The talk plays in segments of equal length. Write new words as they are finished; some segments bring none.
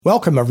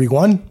Welcome,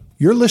 everyone.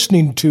 You're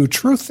listening to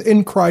Truth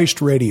in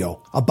Christ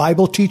Radio, a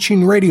Bible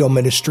teaching radio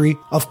ministry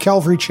of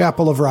Calvary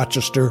Chapel of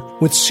Rochester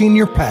with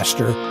Senior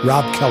Pastor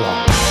Rob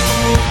Kellogg.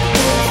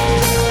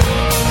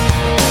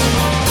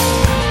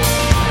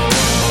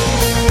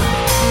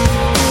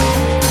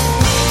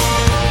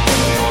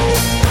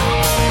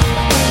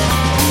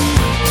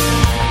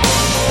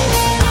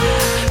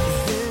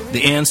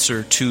 The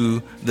answer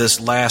to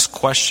this last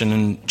question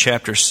in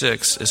chapter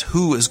 6 is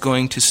who is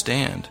going to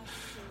stand?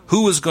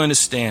 Who is going to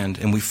stand?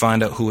 And we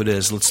find out who it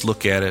is. Let's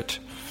look at it.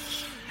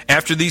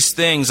 After these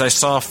things, I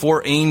saw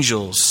 4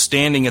 angels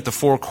standing at the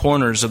 4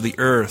 corners of the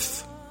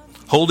earth,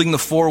 holding the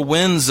 4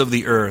 winds of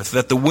the earth,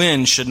 that the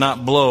wind should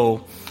not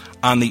blow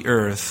on the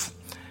earth,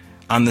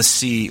 on the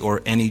sea,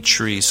 or any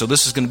tree. So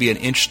this is going to be an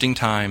interesting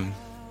time.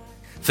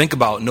 Think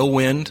about no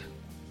wind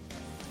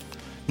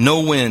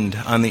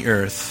on the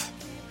earth.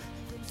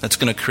 That's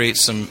going to create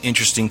some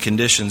interesting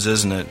conditions,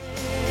 isn't it?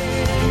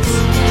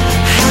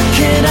 How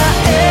can I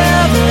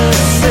ever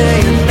say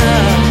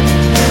enough?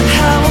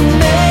 How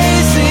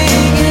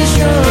amazing is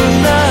your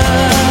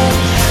love?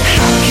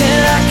 How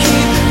can I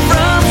keep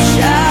from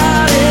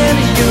shouting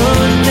your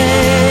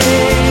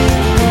name?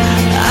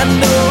 I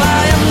know I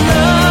am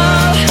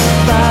loved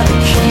by the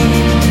King,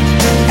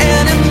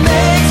 and it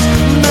makes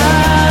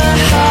my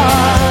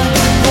heart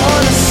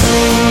wanna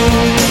sing.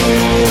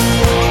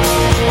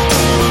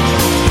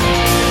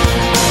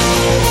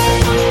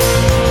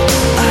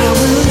 I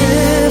will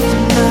lift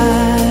my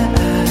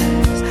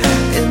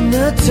eyes in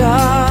the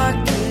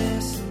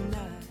darkness.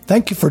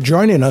 Thank you for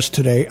joining us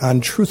today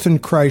on Truth in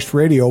Christ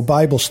Radio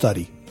Bible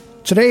Study.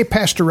 Today,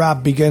 Pastor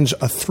Rob begins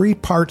a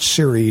 3-part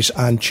series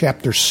on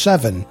chapter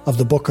 7 of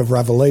the book of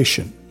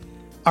Revelation.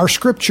 Our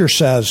scripture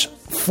says,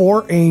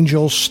 4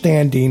 angels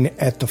standing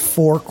at the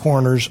 4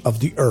 corners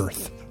of the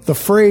earth. The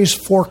phrase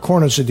 4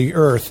 corners of the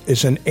earth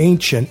is an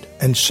ancient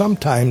and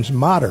sometimes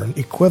modern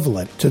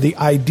equivalent to the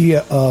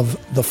idea of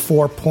the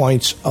 4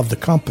 points of the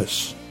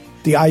compass.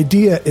 The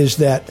idea is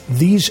that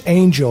these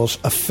angels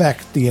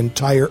affect the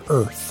entire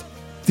earth.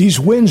 These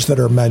winds that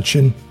are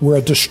mentioned were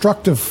a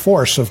destructive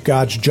force of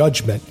God's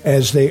judgment,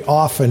 as they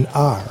often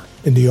are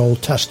in the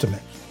Old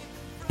Testament.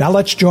 Now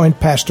let's join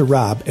Pastor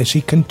Rob as he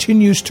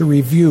continues to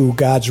review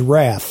God's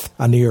wrath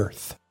on the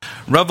earth.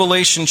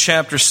 Revelation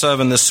chapter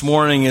 7 this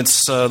morning,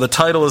 it's the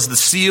title is The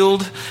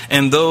Sealed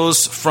and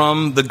Those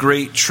from the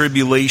Great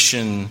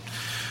Tribulation.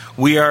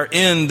 We are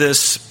in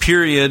this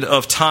period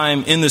of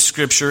time in the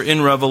Scripture,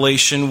 in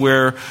Revelation,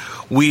 where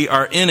we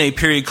are in a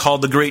period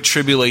called the Great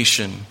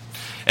Tribulation.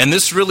 And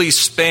this really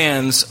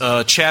spans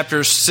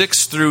chapters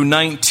 6 through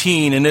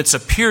 19, and it's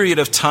a period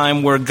of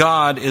time where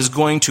God is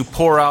going to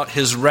pour out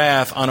His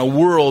wrath on a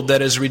world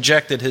that has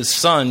rejected His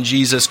Son,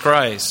 Jesus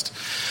Christ.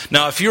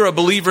 Now, if you're a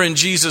believer in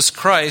Jesus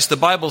Christ, the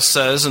Bible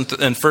says in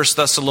 1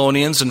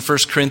 Thessalonians and 1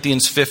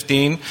 Corinthians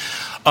 15,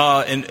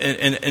 and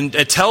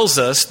it tells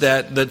us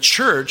that the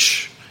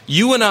church,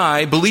 you and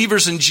I,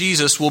 believers in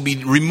Jesus, will be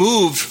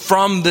removed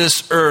from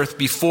this earth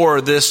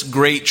before this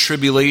great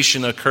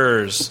tribulation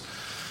occurs.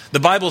 The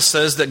Bible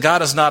says that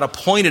God has not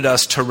appointed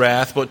us to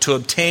wrath, but to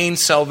obtain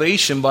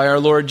salvation by our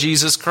Lord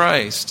Jesus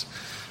Christ.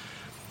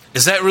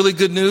 Is that really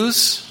good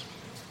news?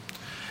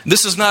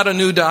 This is not a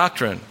new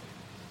doctrine.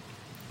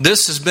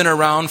 This has been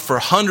around for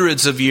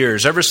hundreds of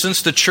years. Ever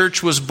since the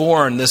church was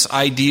born, this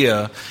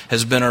idea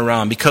has been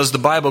around because the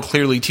Bible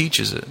clearly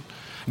teaches it.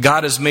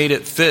 God has made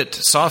it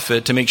saw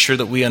fit to make sure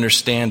that we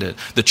understand it.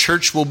 The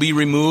church will be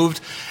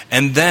removed,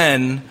 and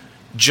then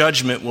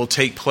judgment will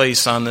take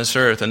place on this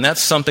earth. And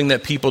that's something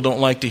that people don't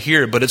like to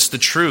hear, but it's the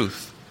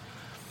truth.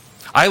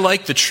 I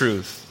like the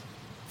truth.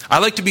 I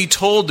like to be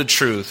told the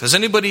truth. Is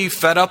anybody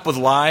fed up with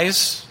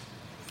lies?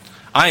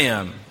 I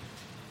am.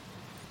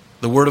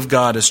 The Word of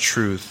God is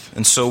truth.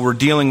 And so we're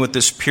dealing with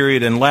this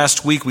period. And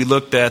last week we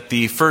looked at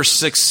the first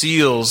 6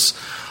 seals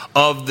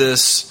of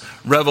this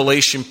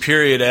Revelation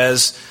period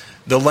as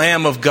the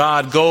Lamb of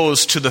God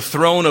goes to the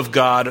throne of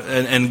God,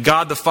 and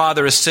God the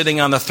Father is sitting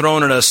on the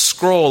throne, and a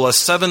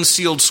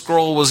 7-sealed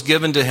scroll was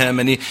given to Him,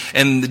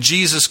 and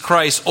Jesus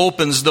Christ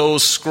opens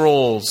those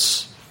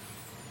scrolls.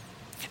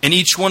 And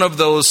each one of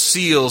those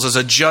seals is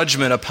a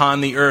judgment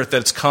upon the earth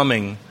that's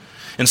coming.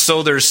 And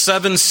so there's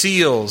 7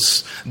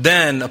 seals.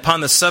 Then,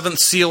 upon the 7th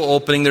seal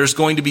opening, there's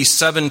going to be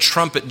 7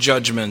 trumpet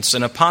judgments.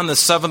 And upon the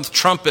 7th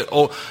trumpet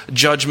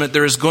judgment,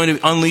 there is going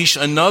to unleash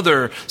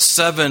another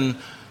 7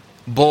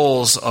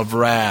 bowls of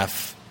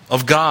wrath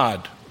of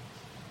God.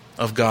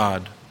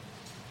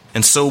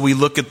 And so we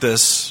look at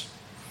this.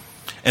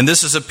 And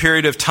this is a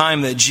period of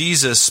time that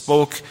Jesus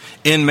spoke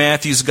in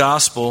Matthew's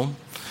gospel.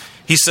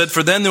 He said,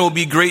 "For then there will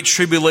be great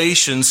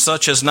tribulation,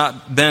 such as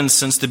not been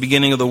since the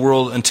beginning of the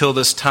world until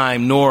this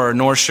time,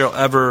 nor shall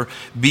ever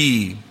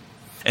be.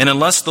 And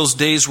unless those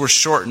days were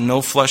shortened,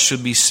 no flesh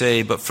should be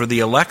saved. But for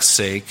the elect's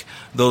sake,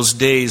 those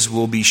days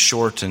will be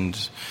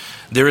shortened."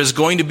 There is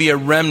going to be a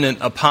remnant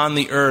upon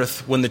the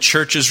earth when the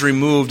church is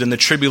removed and the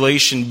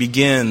tribulation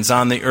begins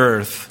on the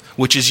earth,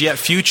 which is yet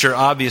future,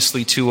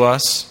 obviously, to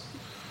us.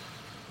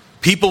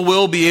 People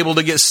will be able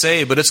to get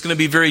saved, but it's going to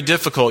be very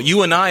difficult.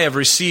 You and I have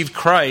received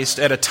Christ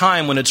at a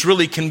time when it's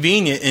really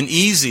convenient and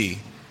easy.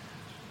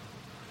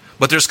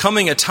 But there's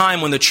coming a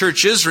time when the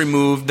church is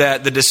removed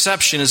that the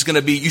deception is going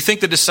to be... You think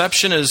the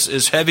deception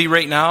is heavy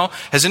right now?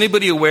 Has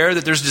anybody aware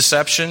that there's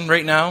deception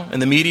right now in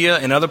the media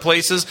and other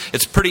places?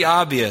 It's pretty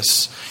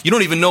obvious. You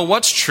don't even know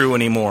what's true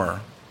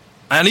anymore.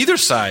 On either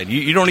side,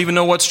 you don't even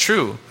know what's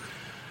true.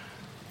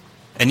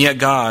 And yet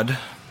God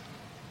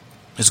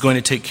is going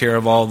to take care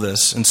of all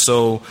this. And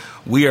so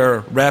we are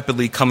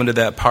rapidly coming to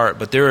that part.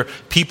 But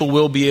people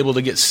will be able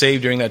to get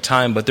saved during that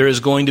time. But there is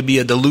going to be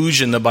a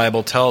delusion, the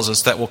Bible tells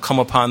us, that will come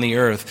upon the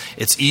earth.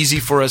 It's easy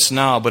for us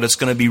now, but it's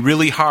going to be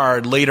really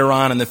hard later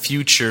on in the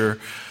future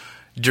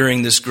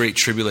during this great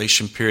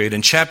tribulation period.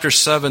 And chapter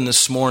 7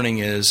 this morning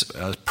is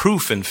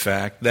proof, in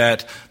fact,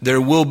 that there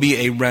will be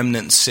a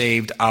remnant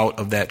saved out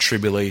of that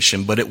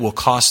tribulation. But it will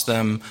cost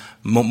them,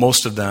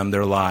 most of them,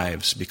 their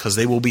lives, because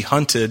they will be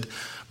hunted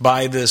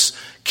by this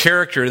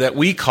character that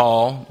we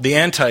call the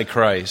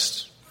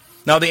Antichrist.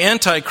 Now, the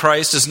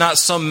Antichrist is not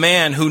some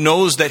man who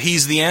knows that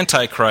he's the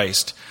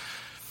Antichrist.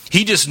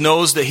 He just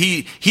knows that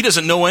he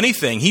doesn't know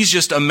anything. He's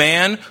just a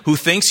man who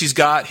thinks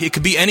he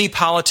could be any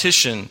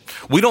politician.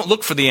 We don't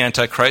look for the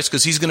Antichrist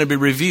because he's going to be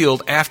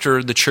revealed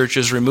after the church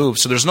is removed.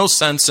 So there's no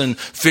sense in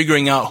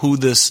figuring out who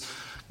this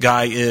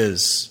guy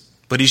is.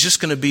 But he's just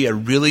going to be a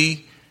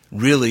really,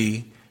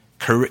 really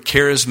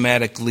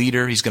charismatic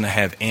leader. He's going to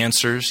have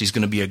answers. He's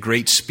going to be a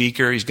great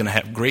speaker. He's going to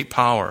have great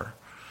power.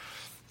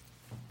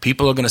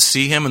 People are going to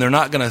see him and they're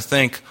not going to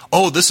think,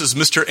 oh, this is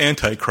Mr.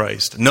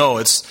 Antichrist. No,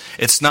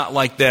 it's not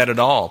like that at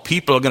all.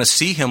 People are going to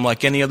see him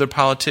like any other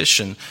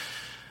politician.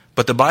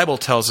 But the Bible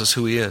tells us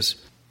who he is.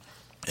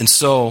 And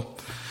so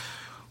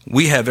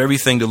we have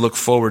everything to look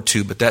forward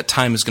to, but that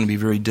time is going to be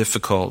very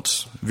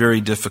difficult,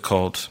 very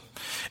difficult.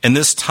 And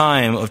this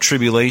time of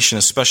tribulation,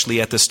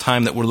 especially at this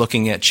time that we're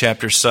looking at,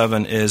 chapter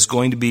 7, is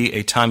going to be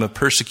a time of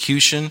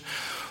persecution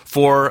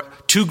for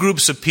two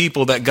groups of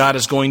people that God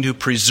is going to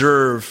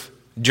preserve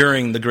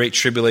during the Great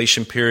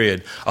Tribulation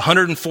period.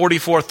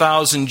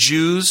 144,000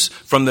 Jews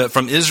from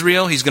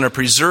Israel. He's going to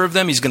preserve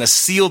them. He's going to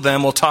seal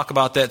them. We'll talk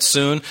about that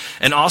soon.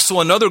 And also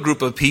another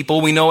group of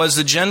people we know as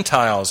the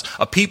Gentiles,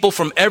 a people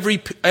from every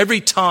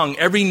tongue,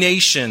 every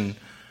nation.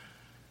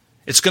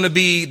 It's going to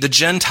be the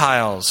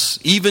Gentiles,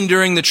 even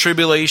during the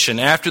tribulation,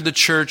 after the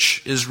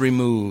church is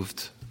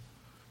removed.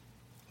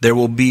 There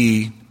will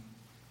be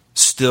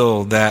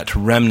still that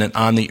remnant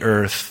on the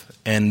earth,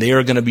 and they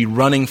are going to be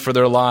running for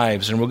their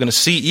lives. And we're going to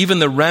see even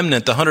the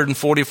remnant, the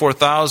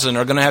 144,000,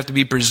 are going to have to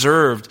be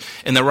preserved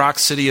in the rock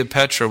city of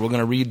Petra. We're going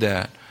to read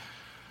that.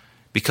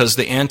 Because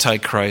the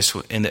Antichrist,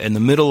 in the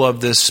middle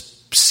of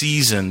this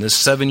season,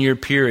 this 7-year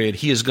period,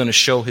 he is going to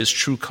show his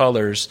true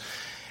colors.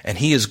 And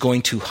he is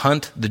going to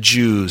hunt the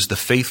Jews, the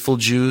faithful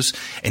Jews,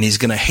 and he's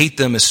going to hate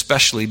them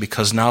especially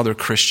because now they're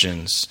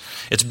Christians.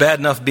 It's bad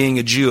enough being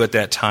a Jew at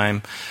that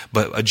time,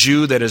 but a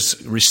Jew that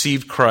has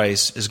received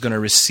Christ is going to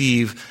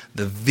receive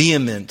the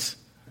vehement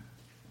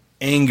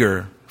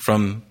anger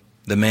from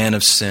the man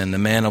of sin, the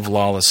man of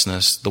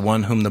lawlessness, the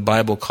one whom the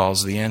Bible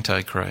calls the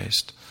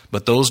Antichrist.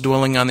 But those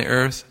dwelling on the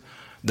earth,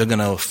 they're going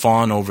to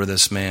fawn over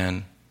this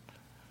man.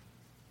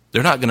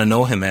 They're not going to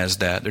know him as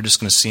that. They're just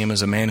going to see him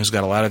as a man who's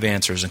got a lot of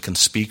answers and can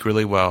speak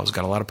really well. He's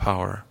got a lot of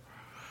power.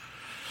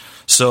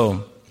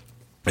 So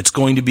it's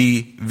going to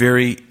be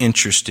very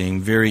interesting,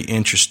 very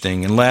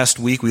interesting. And last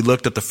week we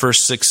looked at the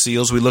first 6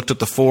 seals. We looked at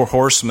the 4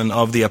 horsemen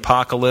of the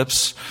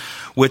apocalypse,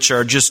 which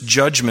are just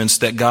judgments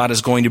that God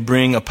is going to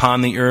bring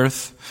upon the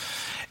earth.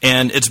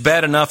 And it's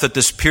bad enough that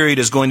this period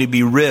is going to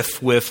be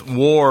rife with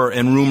war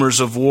and rumors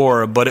of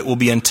war, but it will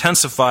be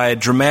intensified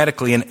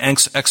dramatically and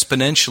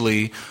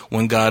exponentially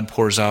when God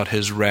pours out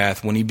his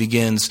wrath, when he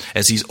begins,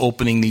 as he's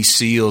opening these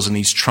seals and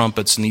these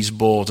trumpets and these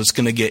bowls. It's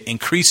going to get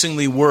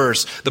increasingly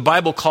worse. The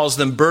Bible calls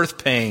them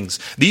birth pangs.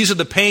 These are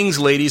the pangs,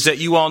 ladies, that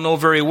you all know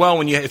very well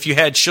if you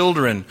had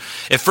children.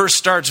 It first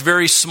starts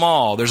very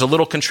small. There's a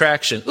little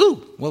contraction.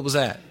 Ooh, what was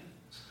that?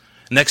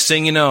 Next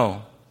thing you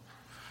know,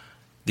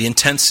 the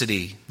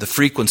intensity, the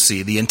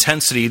frequency,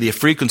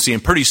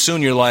 and pretty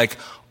soon you're like,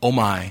 oh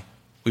my,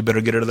 we better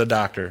get her to the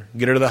doctor,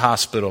 get her to the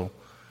hospital.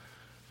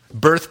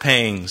 Birth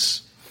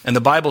pangs. And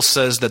the Bible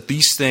says that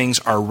these things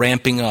are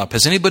ramping up.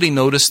 Has anybody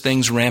noticed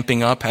things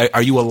ramping up?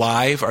 Are you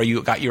alive? Are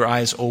you got your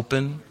eyes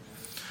open?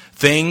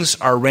 Things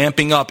are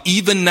ramping up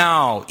even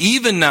now.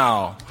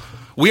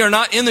 We are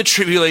not in the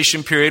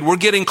tribulation period. We're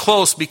getting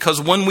close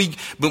because when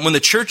the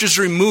church is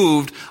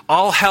removed,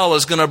 all hell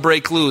is going to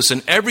break loose.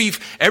 And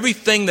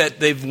everything that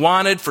they've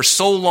wanted for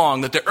so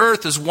long, that the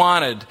earth has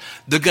wanted,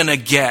 they're going to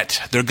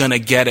get. They're going to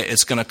get it.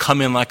 It's going to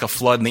come in like a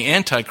flood. And the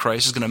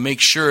Antichrist is going to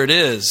make sure it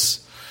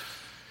is.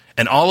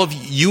 And all of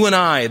you and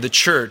I, the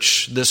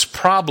church, this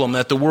problem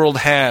that the world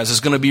has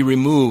is going to be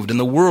removed. And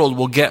the world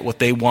will get what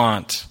they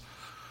want.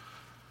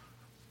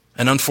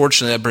 And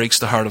unfortunately, that breaks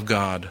the heart of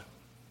God,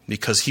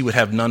 because he would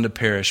have none to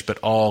perish, but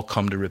all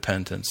come to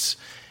repentance.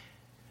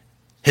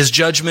 His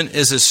judgment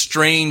is his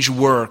strange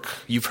work.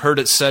 You've heard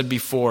it said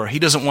before. He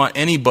doesn't want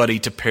anybody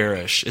to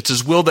perish. It's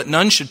his will that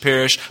none should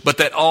perish, but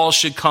that all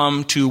should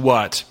come to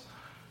what?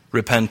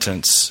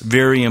 Repentance.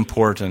 Very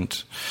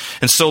important.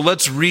 And so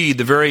let's read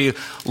the very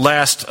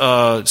last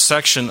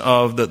section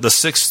of the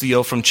sixth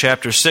seal from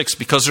chapter 6,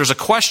 because there's a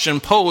question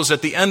posed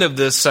at the end of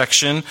this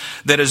section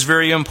that is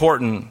very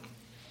important.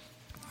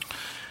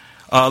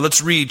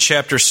 Let's read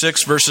chapter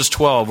 6, verses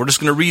 12. We're just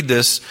going to read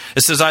this.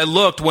 It says, I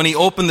looked when he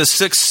opened the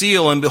sixth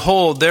seal, and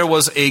behold, there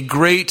was a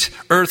great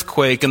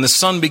earthquake, and the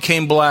sun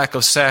became black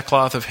of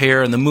sackcloth of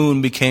hair, and the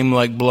moon became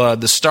like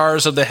blood. The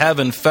stars of the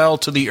heaven fell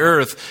to the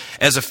earth,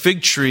 as a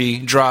fig tree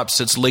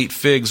drops its late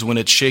figs when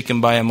it's shaken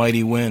by a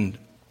mighty wind.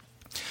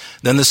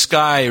 Then the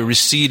sky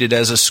receded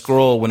as a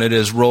scroll when it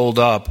is rolled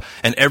up,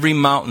 and every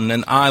mountain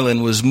and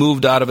island was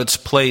moved out of its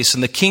place.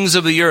 And the kings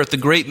of the earth, the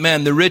great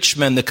men, the rich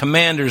men, the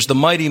commanders, the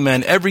mighty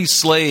men, every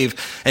slave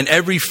and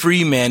every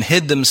free man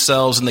hid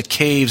themselves in the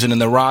caves and in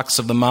the rocks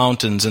of the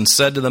mountains, and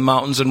said to the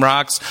mountains and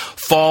rocks,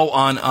 fall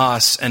on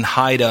us and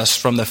hide us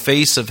from the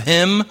face of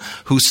him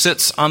who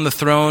sits on the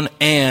throne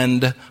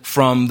and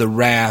from the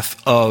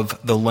wrath of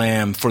the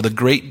Lamb. For the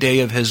great day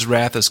of his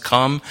wrath has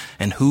come,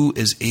 and who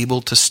is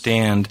able to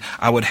stand?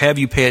 I would have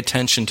you pay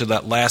attention to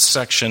that last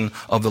section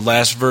of the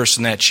last verse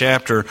in that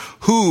chapter.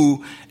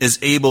 Who is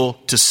able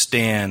to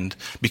stand?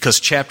 Because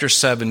chapter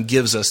 7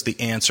 gives us the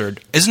answer.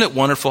 Isn't it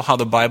wonderful how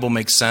the Bible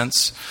makes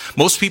sense?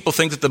 Most people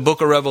think that the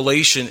book of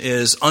Revelation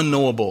is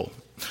unknowable.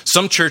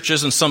 Some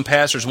churches and some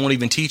pastors won't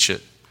even teach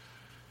it.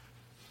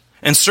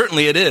 And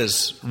certainly it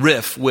is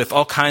rife with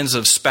all kinds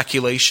of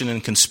speculation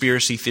and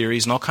conspiracy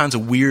theories and all kinds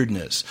of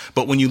weirdness.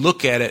 But when you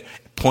look at it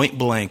point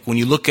blank, when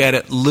you look at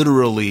it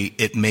literally,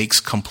 it makes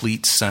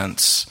complete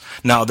sense.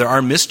 Now, there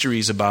are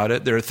mysteries about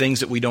it. There are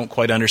things that we don't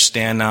quite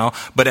understand now.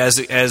 But as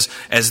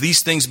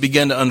these things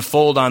begin to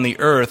unfold on the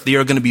earth, they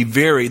are going to be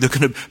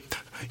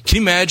can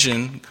you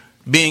imagine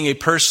being a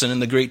person in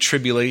the Great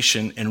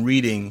Tribulation and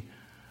reading,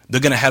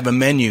 they're going to have a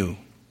menu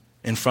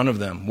in front of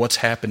them. What's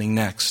happening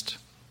next?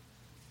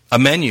 A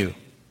menu.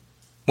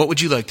 What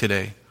would you like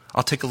today?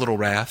 I'll take a little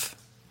wrath.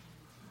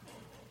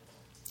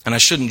 And I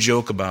shouldn't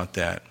joke about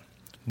that.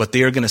 But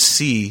they are going to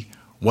see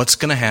what's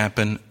going to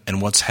happen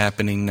and what's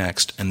happening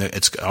next. And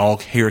it's all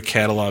here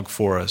cataloged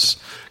for us.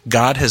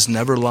 God has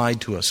never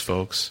lied to us,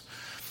 folks.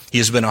 He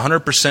has been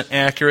 100%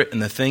 accurate in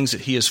the things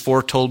that he has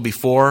foretold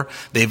before.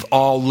 They've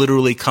all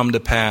literally come to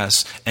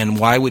pass. And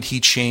why would he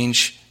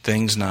change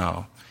things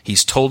now?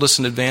 He's told us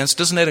in advance.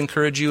 Doesn't that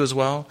encourage you as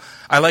well?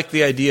 I like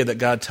the idea that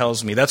God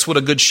tells me. That's what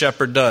a good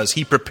shepherd does.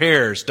 He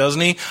prepares,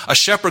 doesn't he? A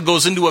shepherd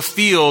goes into a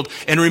field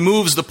and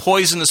removes the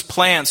poisonous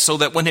plants so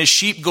that when his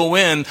sheep go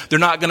in, they're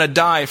not going to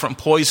die from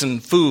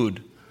poisoned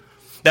food.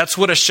 That's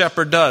what a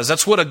shepherd does.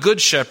 That's what a good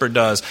shepherd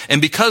does.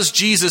 And because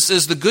Jesus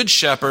is the good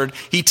shepherd,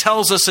 he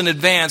tells us in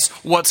advance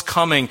what's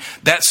coming.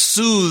 That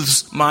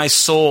soothes my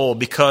soul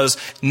because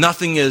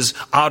nothing is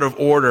out of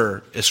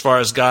order as far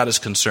as God is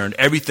concerned.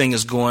 Everything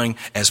is going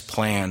as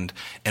planned.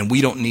 And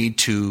we don't need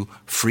to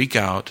freak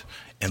out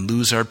and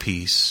lose our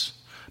peace,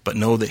 but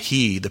know that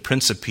he, the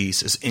Prince of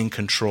Peace, is in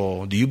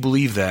control. Do you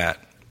believe that?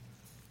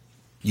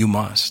 You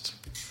must.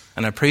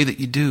 And I pray that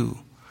you do.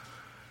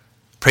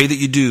 Pray that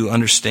you do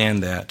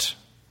understand that.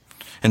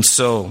 And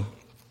so,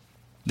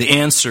 the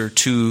answer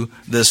to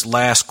this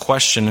last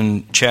question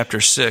in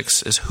chapter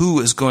 6 is who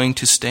is going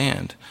to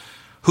stand?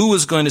 Who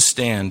is going to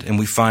stand? And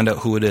we find out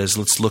who it is.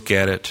 Let's look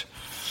at it.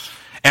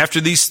 After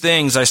these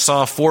things, I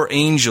saw 4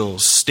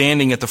 angels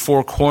standing at the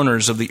 4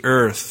 corners of the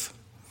earth,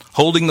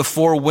 holding the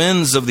 4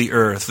 winds of the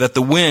earth, that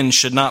the wind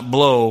should not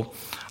blow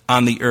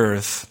on the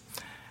earth,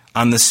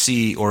 on the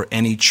sea, or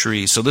any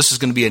tree. So this is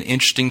going to be an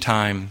interesting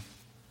time.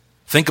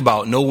 Think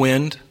about no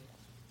wind.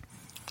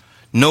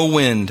 No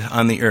wind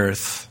on the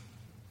earth.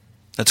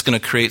 That's going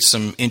to create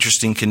some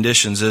interesting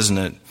conditions, isn't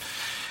it?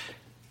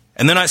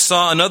 And then I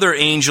saw another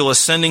angel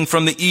ascending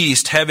from the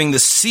east, having the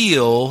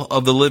seal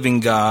of the living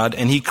God,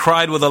 and he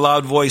cried with a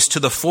loud voice to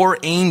the 4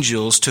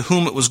 angels to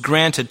whom it was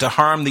granted to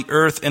harm the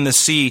earth and the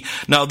sea.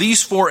 Now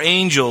these 4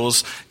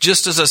 angels,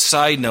 just as a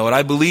side note,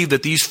 I believe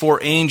that these 4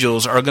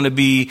 angels are going to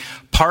be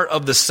part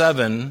of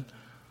the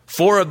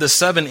 4 of the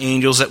 7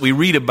 angels that we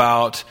read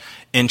about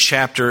in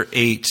chapter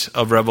 8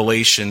 of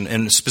Revelation,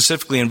 and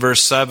specifically in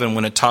verse 7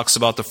 when it talks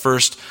about the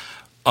first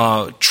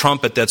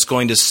trumpet that's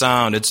going to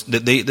sound. It's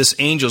that this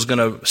angel is going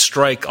to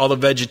strike all the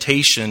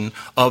vegetation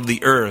of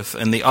the earth,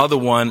 and the other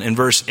one in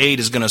verse 8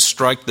 is going to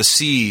strike the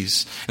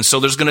seas. And so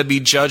there's going to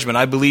be judgment.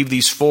 I believe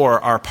these 4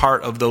 are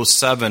part of those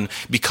 7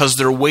 because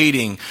they're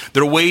waiting.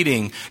 They're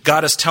waiting.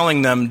 God is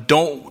telling them,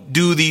 don't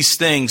do these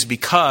things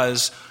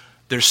because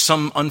there's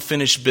some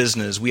unfinished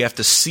business. We have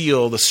to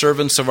seal the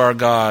servants of our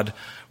God.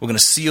 We're going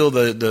to seal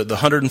the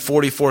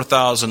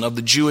 144,000 of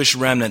the Jewish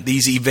remnant,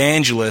 these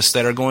evangelists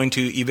that are going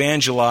to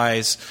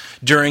evangelize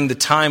during the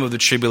time of the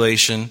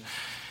tribulation.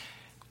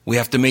 We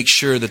have to make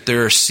sure that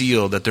they're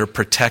sealed, that they're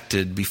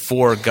protected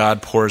before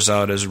God pours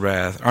out his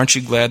wrath. Aren't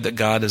you glad that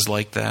God is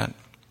like that?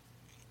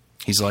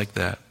 He's like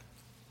that.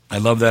 I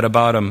love that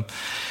about him.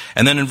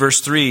 And then in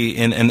verse 3,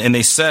 and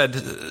they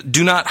said,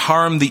 do not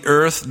harm the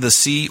earth, the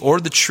sea, or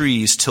the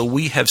trees till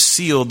we have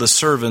sealed the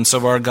servants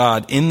of our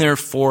God on their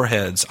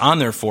foreheads.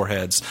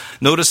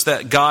 Notice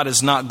that God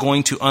is not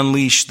going to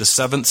unleash the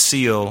seventh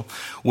seal,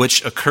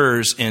 which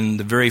occurs in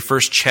the very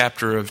first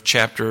chapter of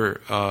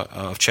chapter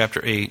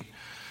 8.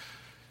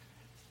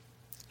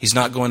 He's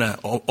not going to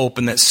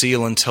open that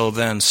seal until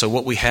then. So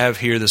what we have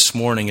here this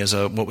morning is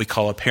what we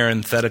call a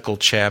parenthetical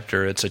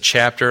chapter. It's a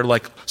chapter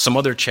like some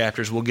other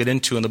chapters we'll get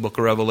into in the book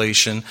of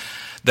Revelation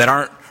that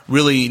aren't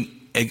really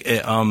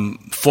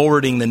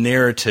forwarding the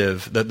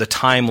narrative, the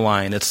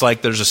timeline. It's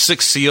like there's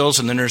 6 seals,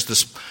 and then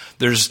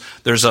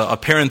there's a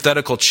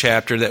parenthetical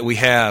chapter that we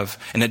have,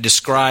 and it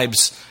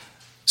describes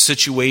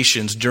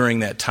situations during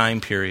that time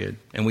period.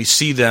 And we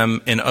see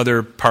them in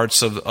other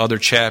parts of other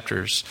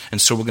chapters, and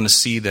so we're going to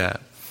see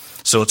that.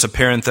 So it's a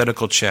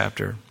parenthetical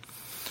chapter.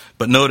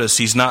 But notice,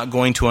 he's not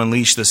going to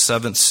unleash the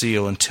seventh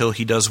seal until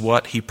he does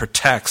what? He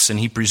protects and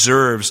he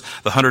preserves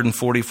the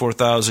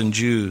 144,000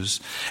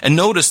 Jews. And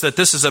notice that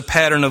this is a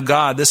pattern of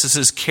God. This is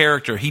his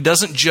character. He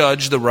doesn't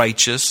judge the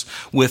righteous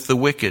with the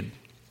wicked.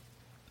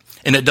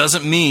 And it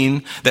doesn't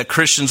mean that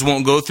Christians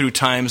won't go through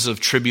times of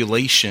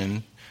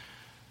tribulation,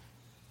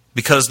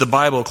 because the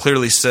Bible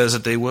clearly says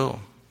that they will.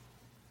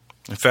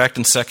 In fact,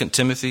 in 2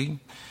 Timothy,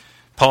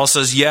 Paul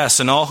says, yes,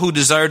 and all who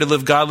desire to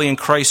live godly in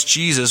Christ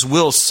Jesus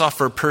will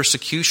suffer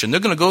persecution. They're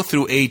going to go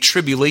through a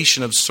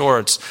tribulation of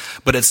sorts,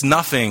 but it's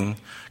nothing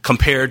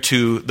compared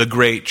to the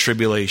great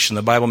tribulation.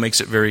 The Bible makes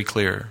it very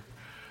clear.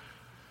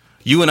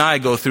 You and I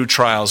go through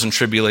trials and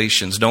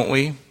tribulations, don't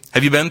we?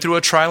 Have you been through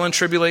a trial and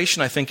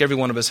tribulation? I think every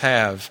one of us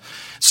have.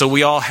 So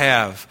we all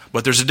have.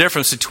 But there's a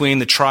difference between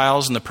the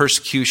trials and the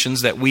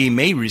persecutions that we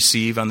may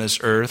receive on this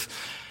earth.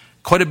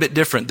 Quite a bit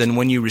different than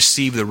when you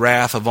receive the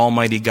wrath of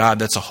Almighty God.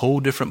 That's a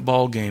whole different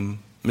ball game,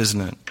 isn't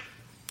it?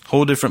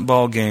 Whole different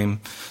ball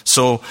game.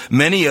 So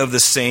many of the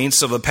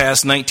saints of the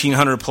past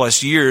 1900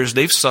 plus years,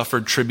 they've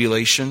suffered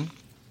tribulation.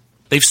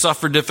 They've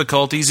suffered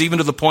difficulties, even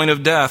to the point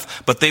of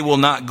death, but they will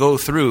not go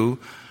through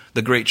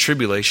the great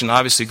tribulation,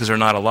 obviously because they're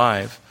not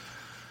alive.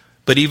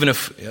 But even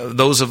if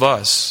those of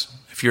us,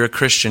 if you're a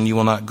Christian, you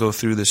will not go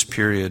through this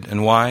period.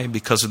 And why?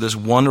 Because of this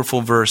wonderful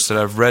verse that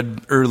I've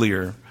read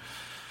earlier.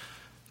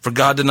 For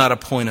God did not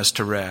appoint us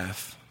to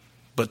wrath,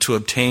 but to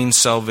obtain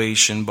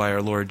salvation by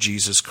our Lord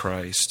Jesus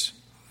Christ.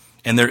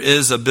 And there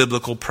is a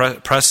biblical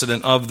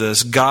precedent of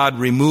this. God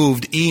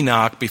removed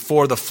Enoch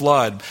before the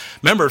flood.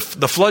 Remember,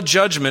 the flood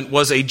judgment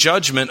was a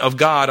judgment of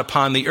God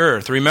upon the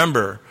earth.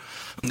 Remember,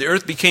 the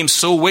earth became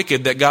so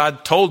wicked that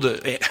God told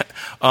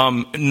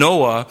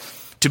Noah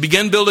to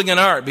begin building an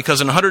ark,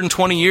 because in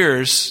 120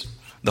 years,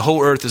 the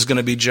whole earth is going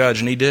to be judged,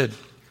 and he did.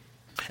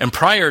 And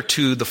prior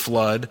to the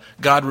flood,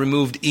 God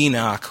removed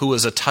Enoch, who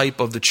was a type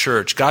of the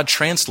church. God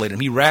translated him.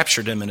 He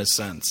raptured him in a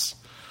sense.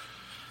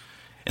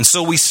 And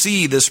so we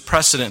see this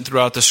precedent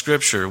throughout the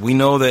Scripture. We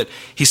know that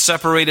he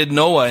separated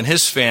Noah and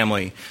his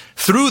family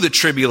through the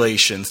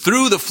tribulation,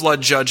 through the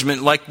flood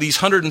judgment, like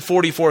these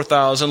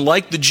 144,000,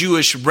 like the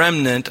Jewish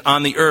remnant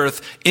on the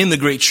earth in the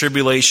Great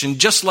Tribulation,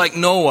 just like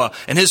Noah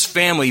and his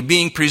family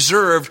being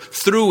preserved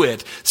through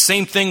it.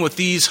 Same thing with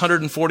these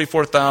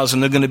 144,000.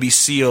 They're going to be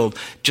sealed,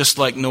 just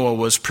like Noah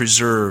was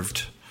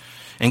preserved.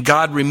 And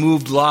God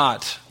removed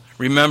Lot,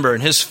 remember,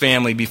 and his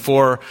family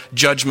before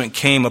judgment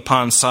came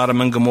upon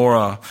Sodom and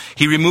Gomorrah.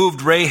 He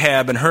removed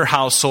Rahab and her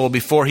household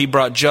before he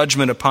brought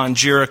judgment upon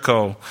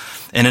Jericho.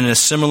 And in a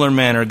similar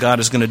manner, God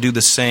is going to do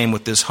the same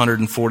with this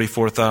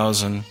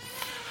 144,000.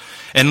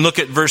 And look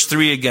at verse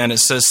 3 again. It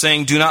says,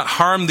 saying, do not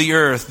harm the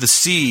earth, the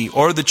sea,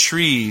 or the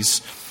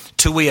trees,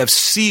 till we have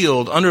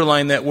sealed,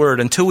 underline that word,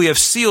 until we have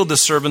sealed the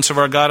servants of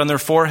our God on their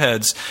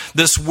foreheads.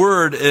 This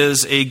word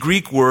is a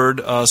Greek word,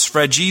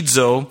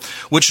 sphragizo,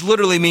 which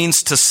literally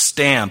means to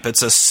stamp.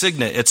 It's a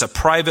signet. It's a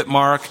private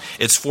mark.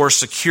 It's for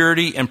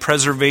security and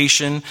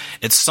preservation.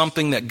 It's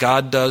something that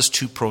God does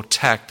to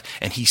protect,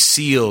 and he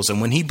seals. And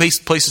when he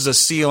places a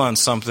seal on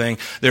something,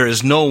 there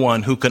is no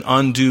one who can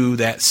undo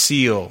that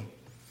seal.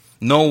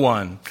 No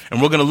one. And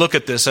we're going to look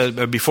at this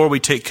before we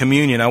take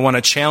communion. I want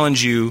to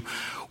challenge you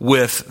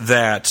with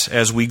that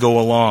as we go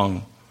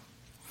along.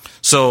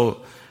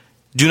 So,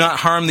 do not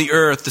harm the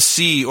earth, the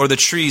sea, or the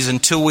trees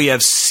until we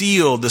have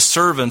sealed the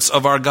servants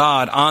of our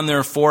God on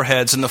their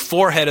foreheads. And the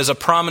forehead is a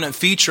prominent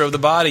feature of the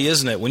body,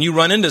 isn't it? When you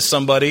run into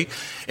somebody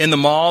in the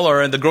mall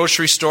or in the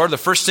grocery store, the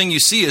first thing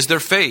you see is their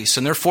face,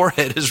 and their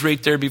forehead is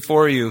right there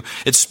before you.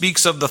 It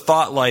speaks of the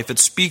thought life. It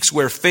speaks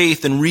where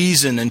faith and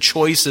reason and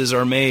choices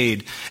are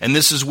made. And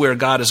this is where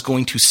God is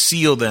going to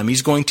seal them.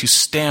 He's going to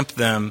stamp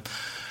them.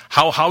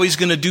 How he's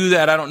going to do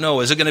that, I don't know.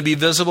 Is it going to be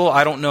visible?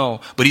 I don't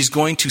know. But he's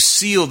going to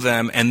seal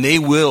them, and they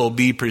will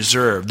be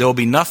preserved. There will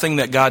be nothing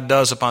that God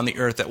does upon the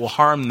earth that will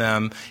harm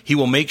them. He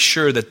will make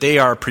sure that they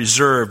are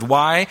preserved.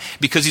 Why?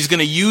 Because he's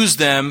going to use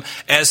them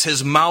as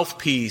his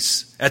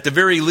mouthpiece, at the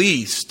very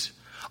least,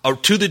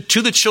 to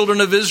the children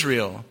of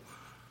Israel.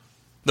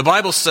 The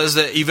Bible says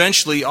that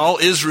eventually all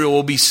Israel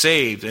will be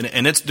saved,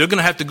 and they're going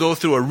to have to go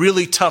through a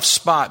really tough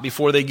spot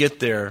before they get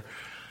there.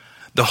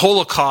 The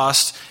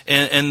Holocaust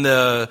and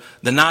the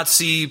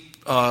Nazi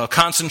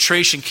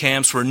concentration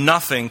camps were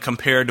nothing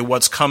compared to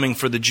what's coming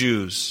for the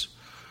Jews.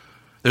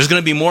 There's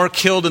going to be more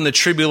killed in the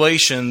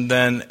tribulation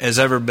than has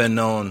ever been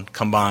known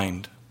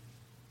combined.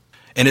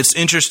 And it's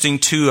interesting,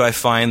 too, I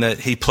find, that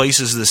he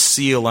places this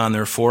seal on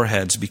their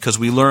foreheads, because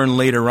we learn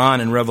later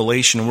on in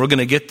Revelation, and we're going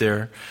to get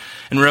there.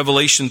 In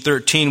Revelation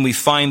 13, we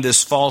find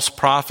this false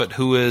prophet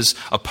who is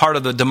a part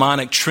of the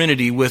demonic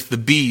trinity with the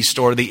beast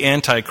or the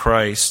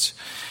Antichrist.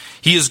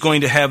 He is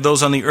going to have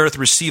those on the earth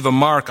receive a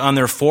mark on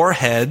their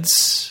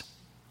foreheads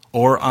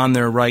or on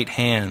their right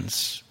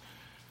hands.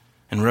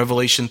 And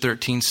Revelation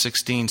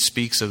 13:16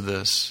 speaks of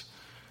this.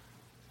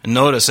 And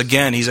notice,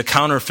 again, he's a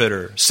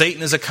counterfeiter.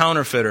 Satan is a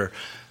counterfeiter.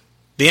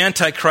 The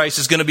Antichrist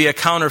is going to be a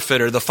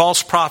counterfeiter. The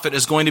false prophet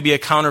is going to be a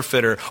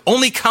counterfeiter.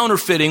 Only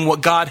counterfeiting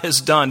what God has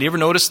done. Do you ever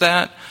notice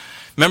that?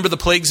 Remember the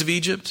plagues of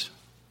Egypt?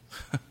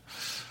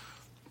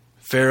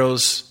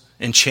 Pharaoh's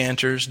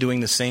enchanters doing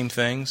the same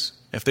things.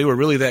 If they were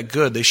really that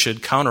good, they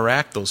should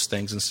counteract those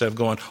things instead of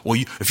going, well,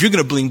 if you're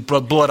going to bring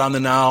blood on the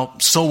Nile,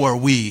 so are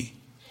we.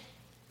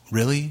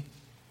 Really?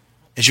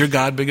 Is your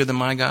God bigger than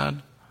my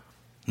God?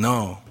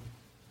 No.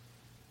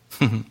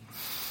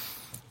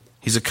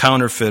 He's a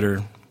counterfeiter.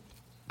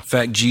 In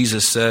fact,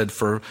 Jesus said,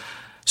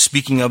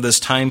 speaking of this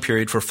time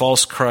period, for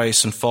false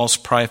Christs and false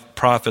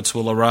prophets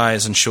will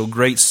arise and show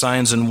great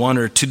signs and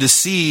wonder to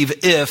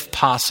deceive, if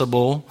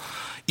possible,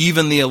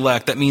 even the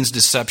elect. That means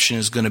deception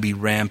is going to be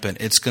rampant.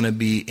 It's going to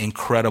be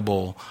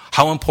incredible.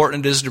 How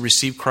important it is to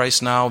receive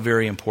Christ now?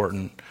 Very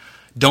important.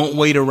 Don't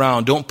wait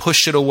around. Don't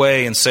push it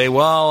away and say,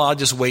 well, I'll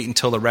just wait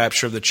until the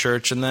rapture of the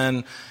church. And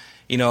then,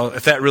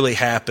 if that really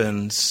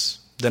happens,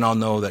 then I'll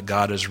know that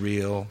God is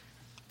real.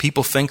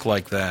 People think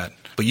like that.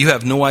 But you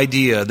have no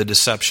idea the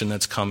deception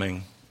that's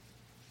coming.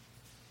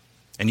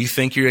 And you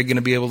think you're going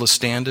to be able to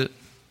stand it?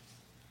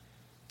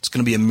 It's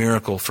going to be a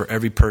miracle for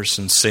every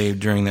person saved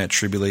during that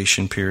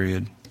tribulation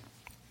period.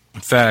 In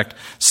fact,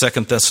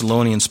 2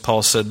 Thessalonians,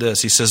 Paul said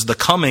this. He says, the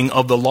coming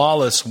of the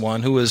lawless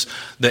one, who is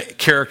the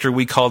character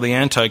we call the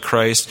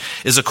Antichrist,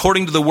 is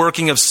according to the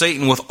working of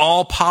Satan with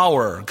all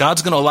power.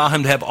 God's going to allow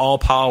him to have all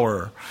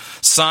power,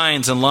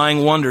 signs and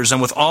lying wonders,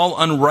 and with all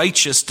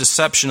unrighteous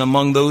deception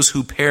among those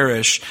who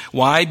perish.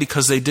 Why?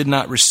 Because they did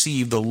not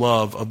receive the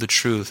love of the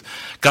truth.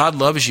 God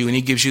loves you and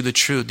he gives you the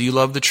truth. Do you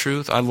love the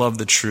truth? I love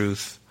the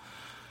truth.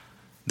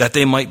 That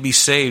they might be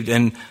saved.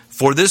 And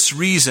for this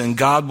reason,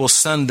 God will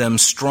send them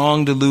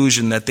strong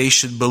delusion that they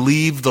should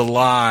believe the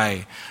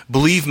lie.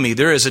 Believe me,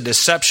 there is a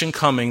deception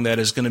coming that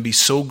is going to be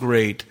so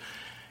great.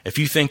 If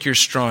you think you're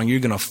strong,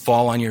 you're going to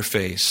fall on your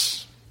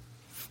face.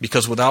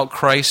 Because without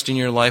Christ in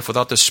your life,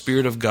 without the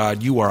Spirit of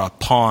God, you are a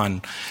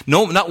pawn.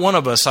 No, not one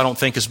of us, I don't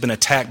think, has been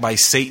attacked by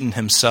Satan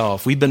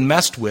himself. We've been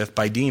messed with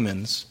by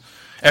demons.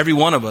 Every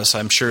one of us,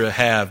 I'm sure,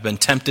 have been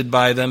tempted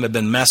by them, have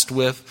been messed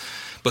with.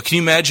 But can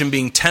you imagine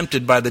being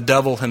tempted by the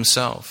devil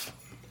himself?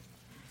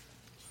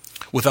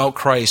 Without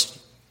Christ,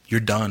 you're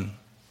done.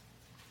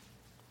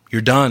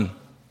 You're done.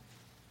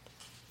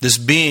 This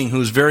being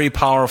who's very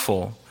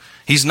powerful,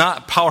 he's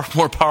not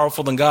more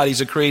powerful than God.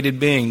 He's a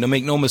created being. Now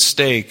make no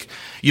mistake.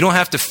 You don't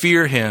have to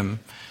fear him.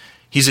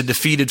 He's a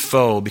defeated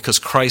foe because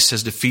Christ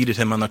has defeated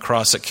him on the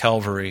cross at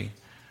Calvary.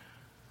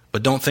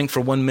 But don't think for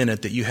 1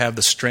 minute that you have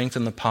the strength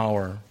and the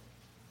power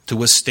to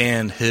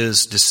withstand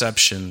his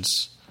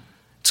deceptions.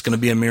 It's going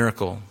to be a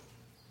miracle.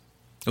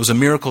 It was a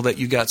miracle that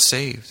you got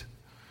saved.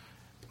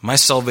 My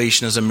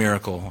salvation is a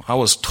miracle. I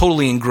was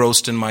totally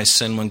engrossed in my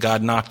sin when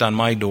God knocked on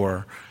my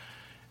door,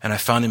 and I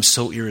found him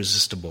so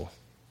irresistible.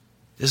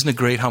 Isn't it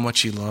great how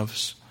much he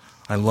loves?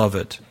 I love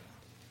it.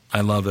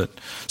 I love it.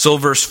 So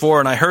verse 4,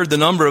 and I heard the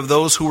number of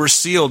those who were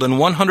sealed, and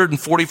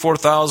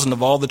 144,000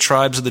 of all the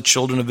tribes of the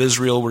children of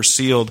Israel were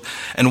sealed.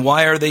 And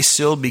why are they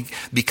sealed?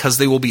 Because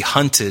they will be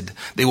hunted.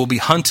 They will be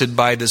hunted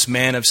by this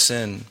man of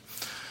sin.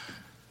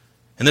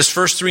 In this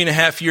first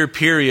 3.5-year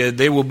period,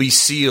 they will be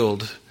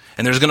sealed.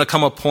 And there's going to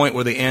come a point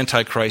where the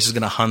Antichrist is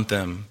going to hunt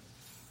them.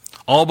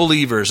 All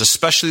believers,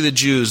 especially the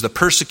Jews, the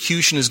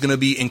persecution is going to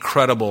be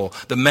incredible.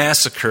 The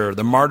massacre,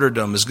 the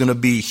martyrdom is going to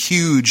be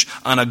huge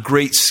on a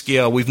great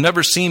scale we've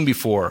never seen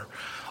before.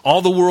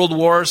 All the world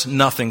wars,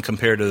 nothing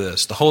compared to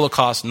this. The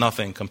Holocaust,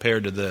 nothing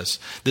compared to this.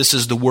 This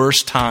is the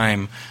worst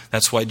time.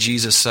 That's why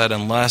Jesus said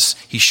unless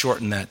he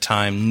shortened that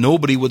time,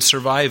 nobody would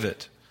survive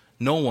it.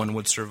 No one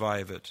would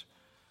survive it.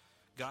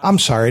 I'm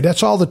sorry,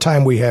 that's all the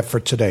time we have for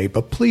today,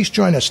 but please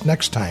join us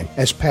next time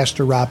as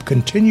Pastor Rob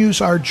continues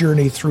our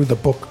journey through the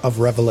book of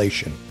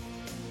Revelation.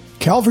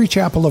 Calvary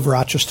Chapel of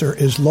Rochester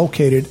is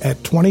located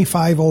at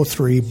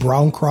 2503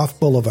 Browncroft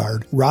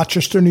Boulevard,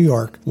 Rochester, New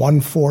York,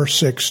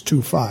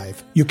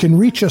 14625. You can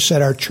reach us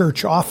at our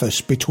church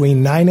office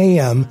between 9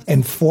 a.m.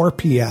 and 4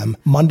 p.m.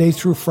 Monday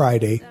through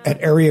Friday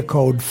at area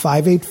code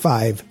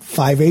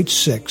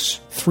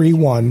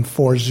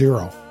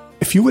 585-586-3140.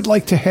 If you would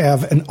like to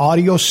have an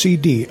audio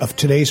CD of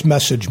today's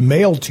message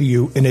mailed to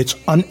you in its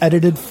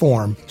unedited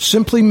form,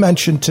 simply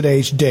mention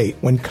today's date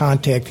when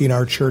contacting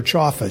our church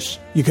office.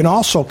 You can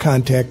also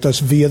contact us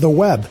via the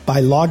web by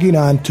logging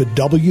on to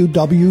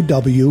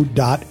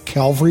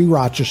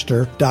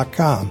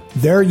www.calvaryrochester.com.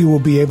 There you will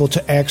be able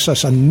to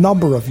access a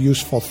number of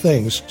useful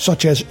things,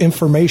 such as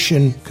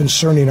information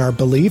concerning our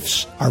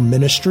beliefs, our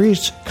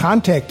ministries,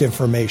 contact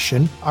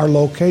information, our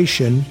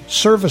location,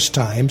 service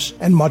times,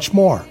 and much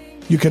more.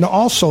 You can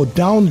also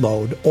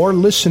download or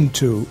listen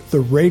to the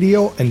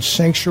radio and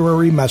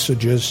sanctuary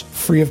messages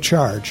free of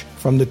charge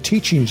from the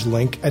teachings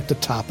link at the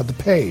top of the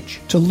page.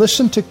 To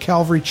listen to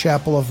Calvary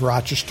Chapel of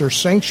Rochester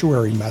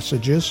sanctuary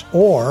messages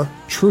or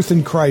Truth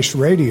in Christ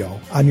Radio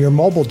on your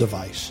mobile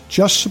device,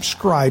 just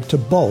subscribe to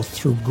both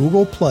through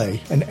Google Play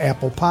and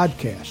Apple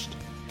Podcast.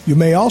 You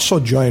may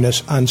also join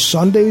us on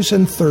Sundays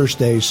and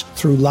Thursdays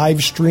through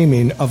live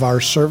streaming of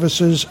our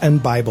services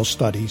and Bible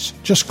studies.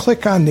 Just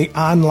click on the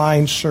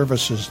online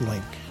services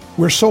link.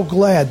 We're so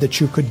glad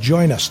that you could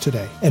join us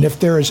today. And if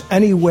there is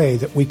any way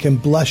that we can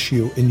bless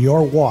you in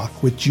your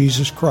walk with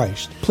Jesus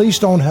Christ, please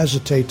don't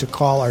hesitate to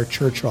call our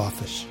church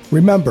office.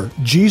 Remember,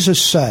 Jesus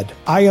said,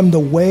 "I am the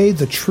way,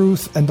 the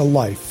truth, and the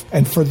life,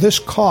 and for this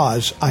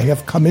cause I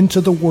have come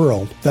into the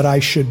world, that I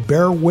should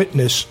bear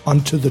witness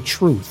unto the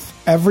truth.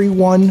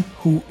 Everyone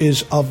who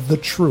is of the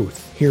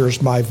truth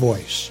hears my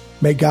voice."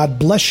 May God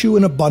bless you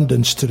in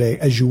abundance today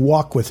as you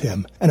walk with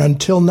Him. And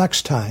until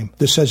next time,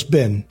 this has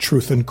been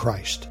Truth in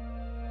Christ.